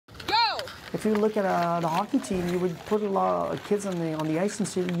if you look at the hockey team, you would put a lot of kids on the ice and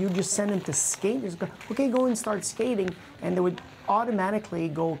so you just send them to skate. Just go, okay, go and start skating, and they would automatically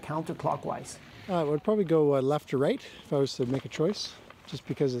go counterclockwise. I would probably go left to right if I was to make a choice, just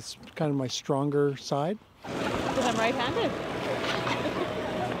because it's kind of my stronger side. Because I'm right-handed.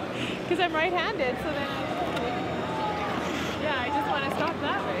 Because I'm right-handed, so then, yeah, I just want to stop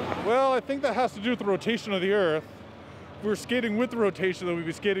that way. Well, I think that has to do with the rotation of the Earth. If we were skating with the rotation, then we'd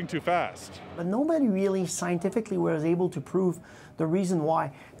be skating too fast. But nobody really scientifically was able to prove the reason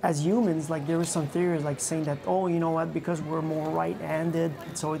why. As humans, like there were some theories like saying that, oh, you know what, because we're more right-handed,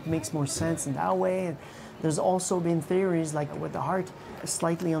 so it makes more sense in that way. And there's also been theories like with the heart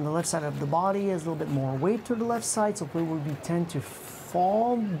slightly on the left side of the body, has a little bit more weight to the left side, so we would tend to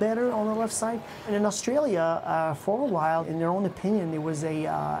fall better on the left side. And in Australia, for a while, in their own opinion, it was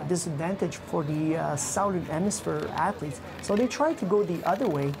a disadvantage for the southern hemisphere athletes. So they tried to go the other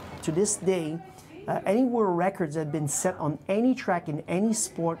way. To this day, any world records have been set on any track in any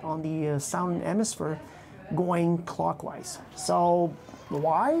sport on the southern hemisphere going clockwise. So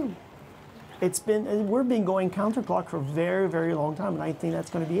why? We've been going counterclock for a very, very long time, and I think that's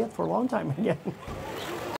going to be it for a long time again.